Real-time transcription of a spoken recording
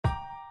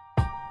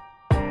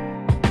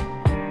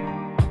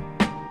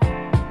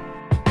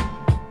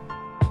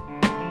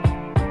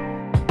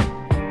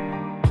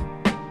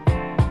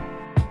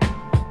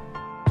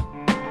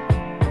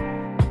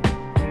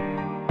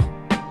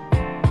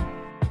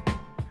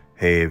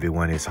Hey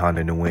everyone, it's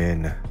Honda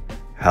Nguyen.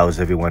 How's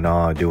everyone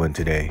all doing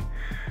today?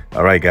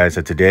 Alright guys,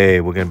 so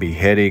today we're going to be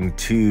heading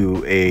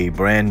to a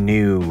brand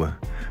new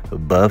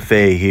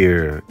buffet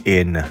here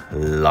in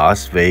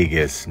Las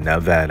Vegas,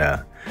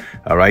 Nevada.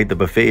 Alright, the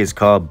buffet is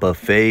called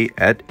Buffet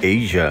at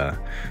Asia.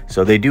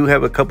 So they do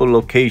have a couple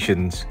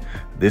locations.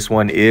 This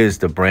one is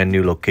the brand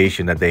new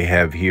location that they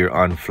have here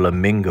on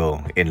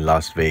Flamingo in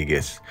Las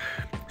Vegas.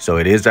 So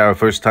it is our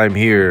first time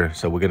here.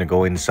 So we're going to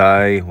go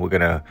inside. We're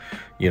going to,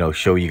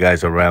 show you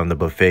guys around the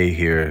buffet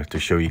here to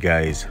show you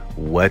guys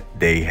what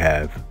they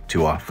have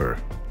to offer.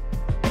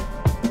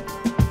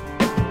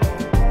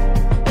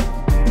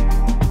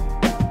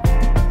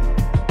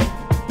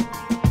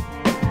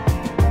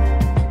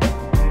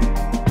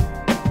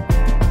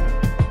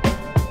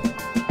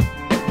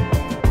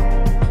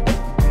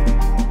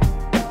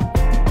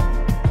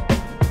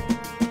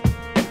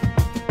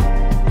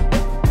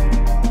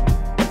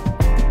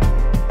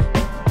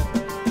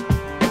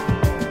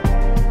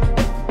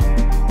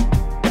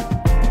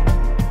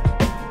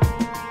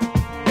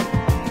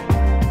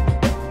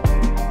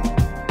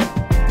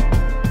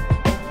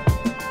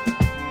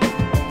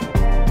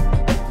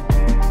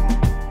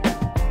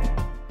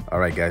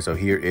 Alright guys, so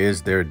here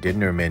is their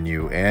dinner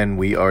menu, and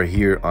we are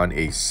here on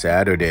a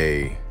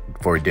Saturday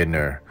for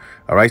dinner.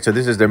 Alright, so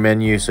this is their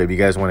menu, so if you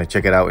guys want to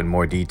check it out in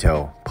more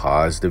detail,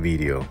 pause the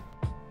video.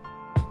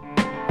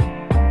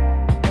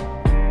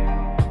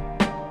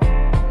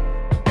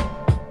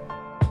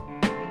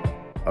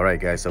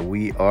 Alright guys, so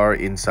we are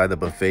inside the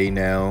buffet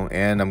now,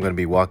 and I'm going to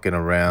be walking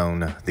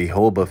around the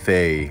whole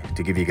buffet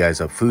to give you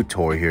guys a food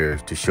tour here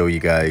to show you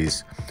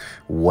guys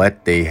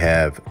what they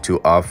have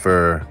to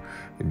offer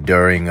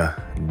during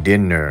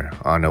dinner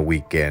on a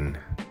weekend.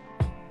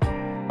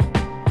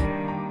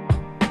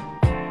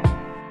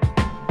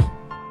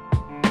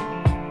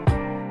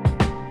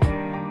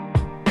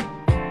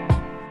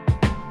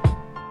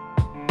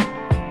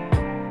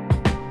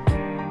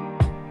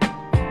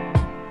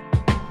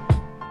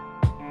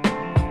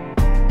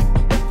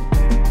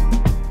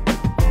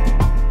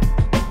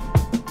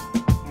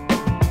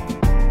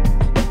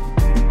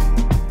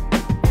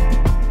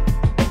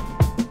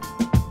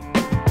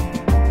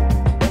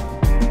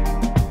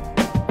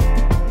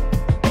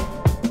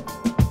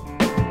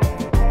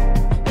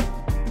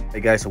 Hey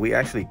guys, so we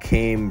actually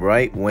came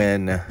right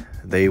when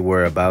they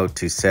were about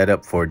to set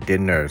up for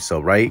dinner, so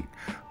right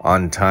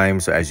on time.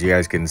 So as you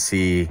guys can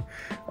see,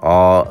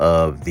 all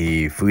of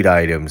the food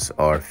items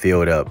are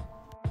filled up.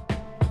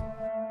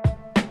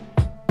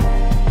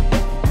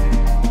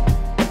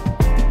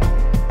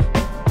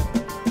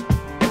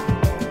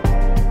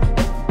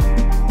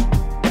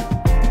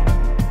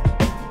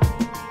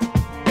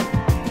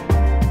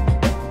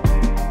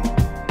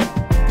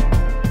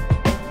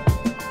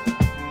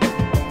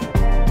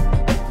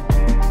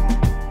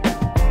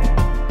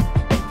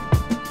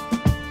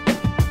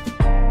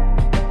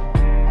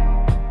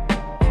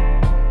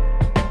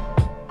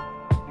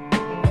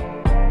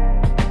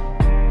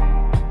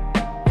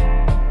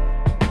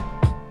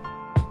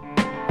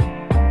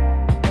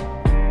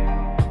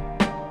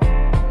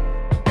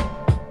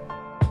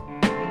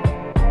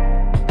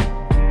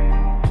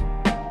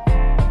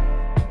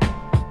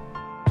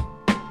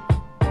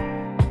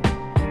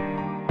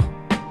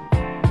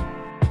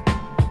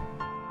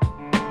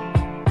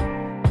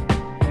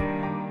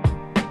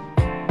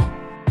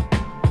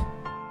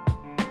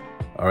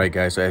 Alright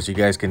guys, so as you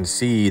guys can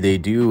see, they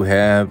do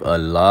have a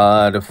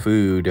lot of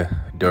food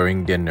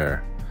during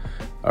dinner.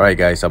 Alright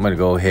guys, so I'm going to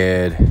go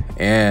ahead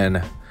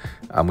and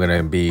I'm going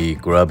to be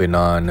grubbing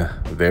on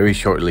very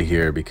shortly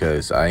here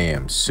because I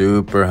am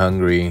super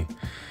hungry.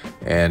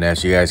 And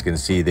as you guys can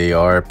see, they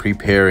are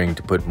preparing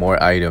to put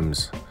more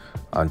items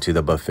onto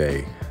the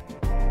buffet.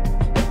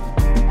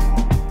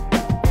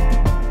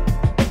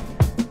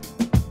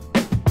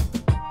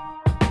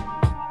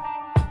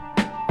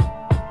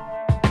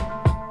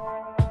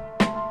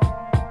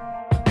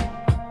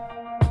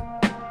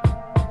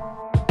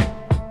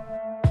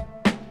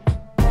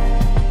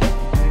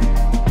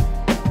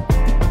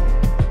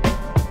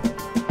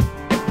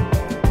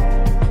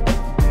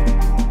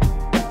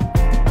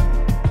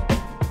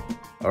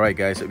 Alright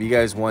guys, so if you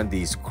guys want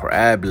these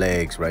crab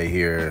legs right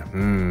here,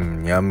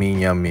 yummy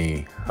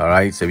yummy.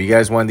 Alright, so if you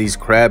guys want these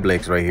crab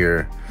legs right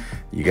here,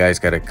 you guys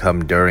gotta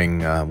come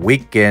during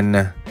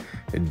weekend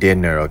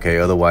dinner, okay?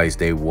 Otherwise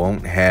they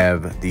won't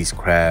have these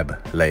crab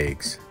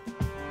legs.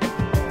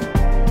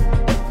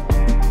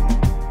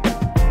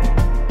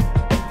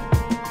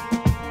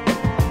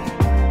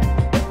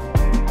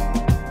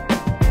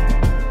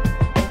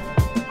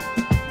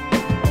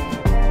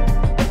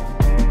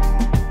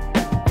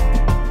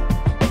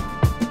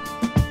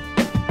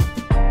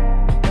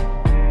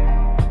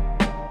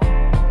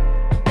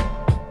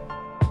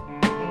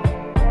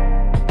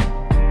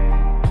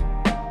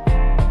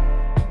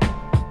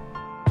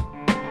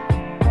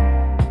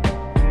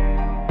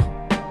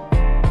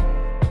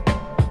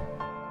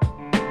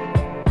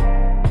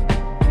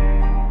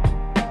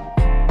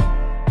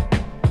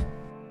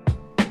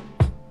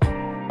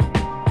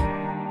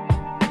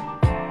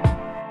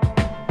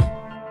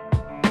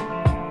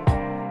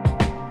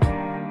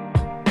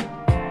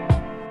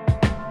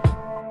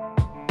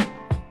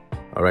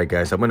 All right,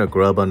 guys, I'm gonna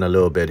grub on a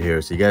little bit here,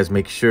 so you guys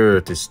make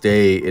sure to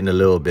stay in a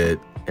little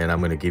bit, and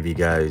I'm gonna give you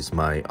guys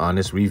my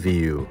honest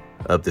review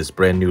of this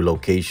brand new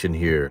location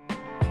here.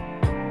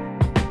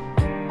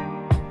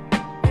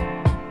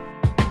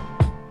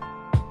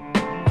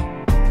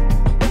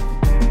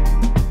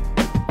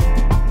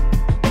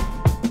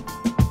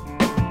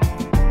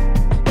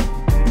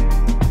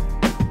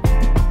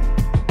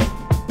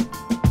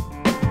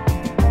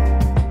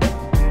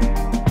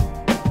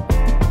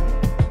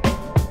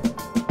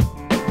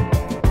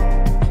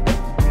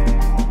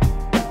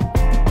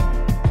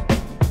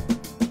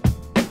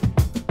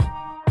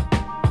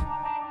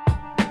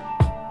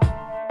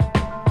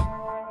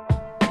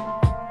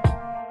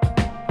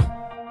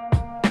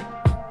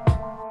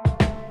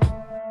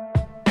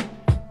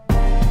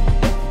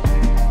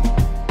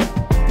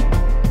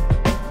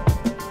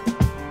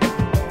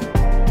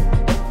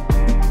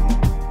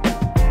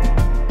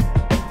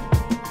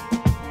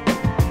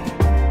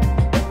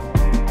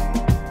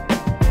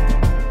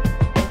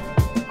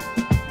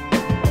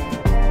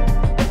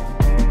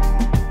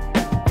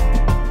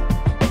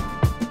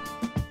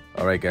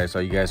 Alright guys,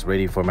 are you guys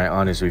ready for my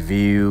honest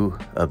review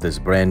of this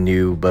brand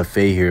new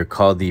buffet here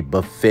called the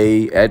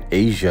Buffet at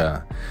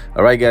Asia?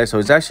 Alright guys, so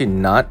it's actually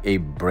not a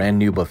brand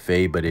new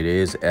buffet, but it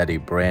is at a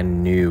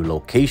brand new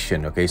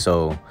location. Okay,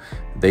 so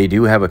they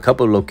do have a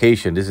couple of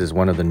locations. This is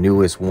one of the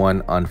newest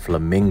one on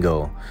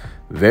Flamingo,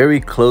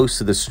 very close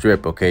to the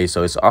strip. Okay,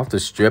 so it's off the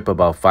strip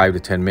about 5 to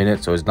 10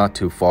 minutes, so it's not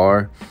too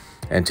far.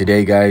 And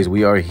today guys,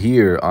 we are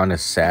here on a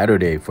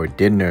Saturday for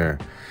dinner.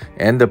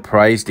 And the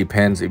price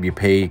depends. If you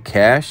pay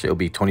cash, it'll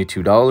be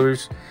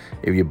 $22.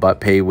 If you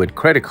pay with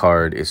credit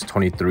card, it's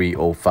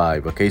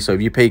 $23.05. Okay, so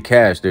if you pay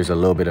cash, there's a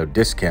little bit of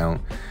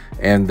discount.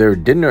 And their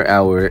dinner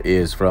hour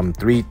is from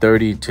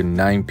 3:30 to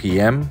 9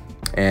 p.m.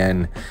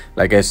 And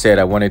like I said,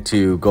 I wanted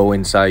to go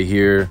inside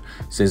here,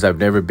 since I've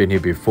never been here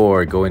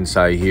before, go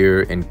inside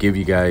here and give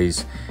you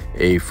guys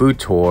a food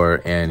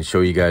tour and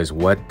show you guys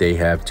what they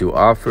have to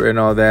offer and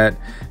all that.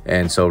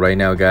 And so right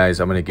now guys,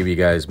 I'm going to give you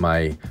guys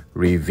my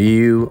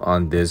review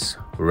on this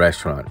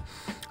restaurant.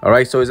 All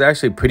right, so it's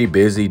actually pretty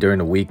busy during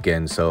the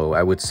weekend, so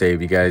I would say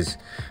if you guys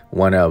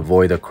want to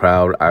avoid the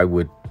crowd, I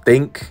would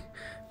think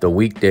the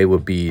weekday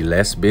would be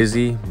less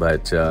busy.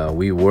 But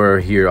we were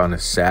here on a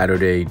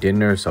Saturday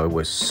dinner, so it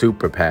was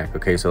super packed.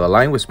 Okay, so the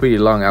line was pretty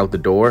long out the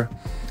door,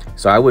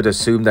 so I would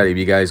assume that if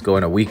you guys go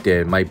on a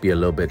weekday, it might be a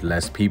little bit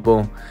less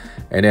people.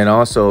 And then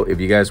also, if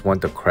you guys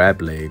want the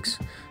crab legs,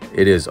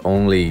 it is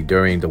only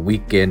during the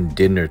weekend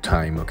dinner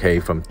time,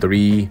 okay, from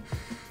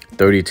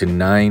 3:30 to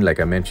 9, like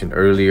I mentioned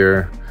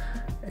earlier.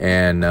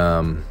 And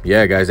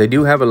yeah guys, they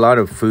do have a lot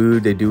of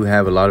food. They do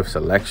have a lot of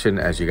selection,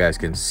 as you guys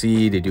can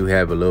see. They do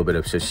have a little bit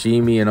of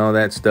sashimi and all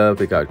that stuff.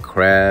 They got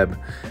crab,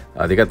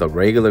 they got the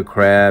regular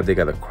crab, they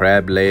got the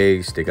crab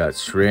legs, they got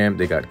shrimp,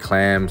 they got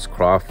clams,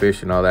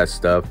 crawfish, and all that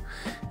stuff.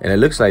 And it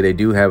looks like they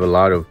do have a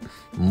lot of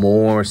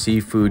more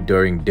seafood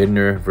during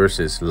dinner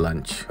versus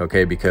lunch,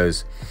 okay,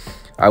 because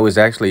I was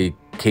actually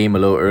came a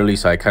little early,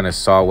 so I kind of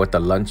saw what the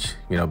lunch,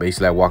 you know,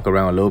 basically I walk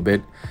around a little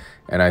bit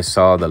and I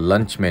saw the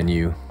lunch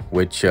menu,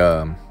 which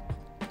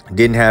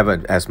didn't have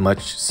as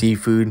much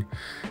seafood.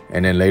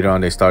 And then later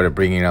on they started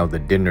bringing out the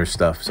dinner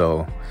stuff,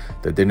 so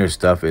the dinner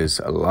stuff is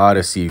a lot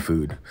of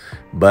seafood.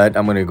 But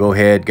I'm gonna go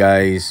ahead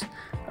guys,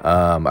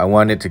 I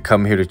wanted to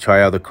come here to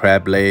try out the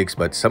crab legs,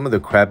 but some of the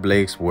crab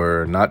legs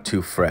were not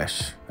too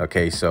fresh.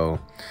 Okay, so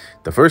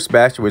the first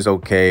batch was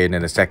okay, and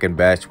then the second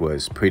batch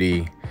was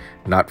pretty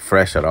not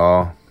fresh at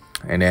all,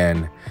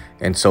 and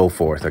so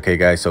forth. Okay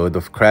guys, so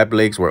the crab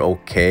legs were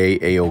okay,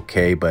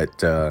 a-okay, but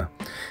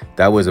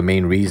that was the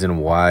main reason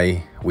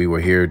why we were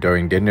here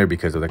during dinner,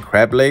 because of the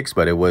crab legs,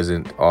 but it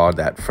wasn't all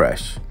that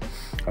fresh.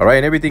 All right,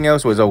 and everything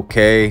else was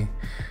okay.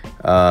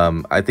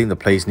 I think the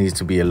place needs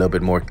to be a little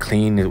bit more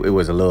clean. It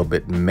was a little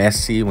bit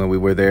messy when we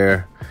were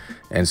there.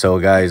 And so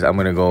guys, I'm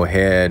gonna go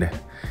ahead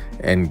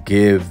and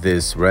give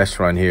this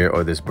restaurant here,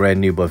 or this brand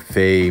new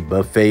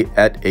Buffet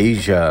at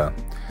Asia,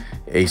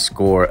 a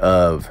score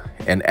of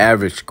an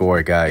average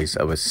score guys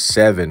of a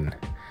 7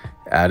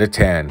 out of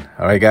 10.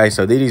 All right guys,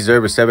 so they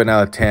deserve a 7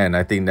 out of 10.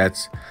 I think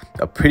that's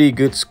a pretty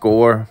good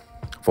score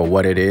for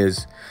what it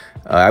is.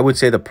 I would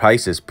say the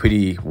price is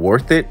pretty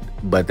worth it,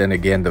 but then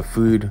again, the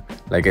food,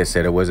 like I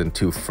said, it wasn't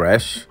too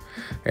fresh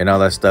and all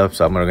that stuff,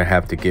 so I'm gonna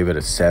have to give it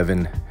a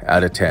 7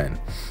 out of 10.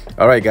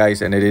 All right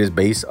guys, and it is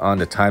based on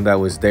the time that I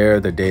was there,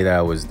 the day that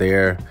I was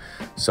there,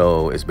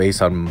 so it's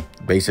based on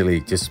basically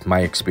just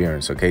my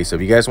experience. Okay, so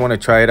if you guys want to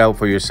try it out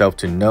for yourself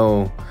to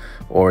know,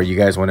 or you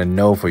guys want to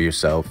know for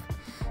yourself,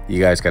 you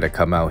guys got to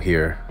come out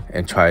here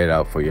and try it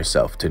out for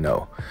yourself to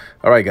know.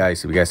 All right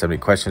guys, if you guys have any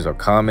questions or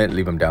comment,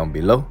 leave them down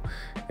below.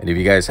 And if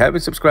you guys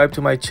haven't subscribed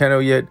to my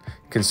channel yet,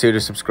 consider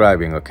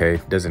subscribing. Okay,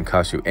 it doesn't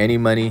cost you any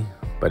money,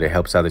 but it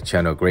helps out the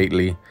channel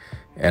greatly,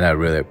 and I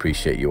really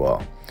appreciate you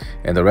all.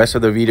 And the rest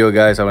of the video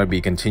guys, I'm going to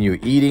be continue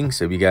eating,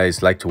 so if you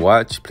guys like to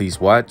watch, please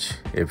watch.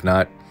 If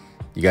not,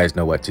 you guys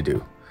know what to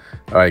do.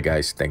 All right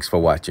guys, thanks for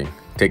watching.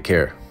 Take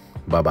care.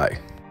 Bye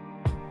bye.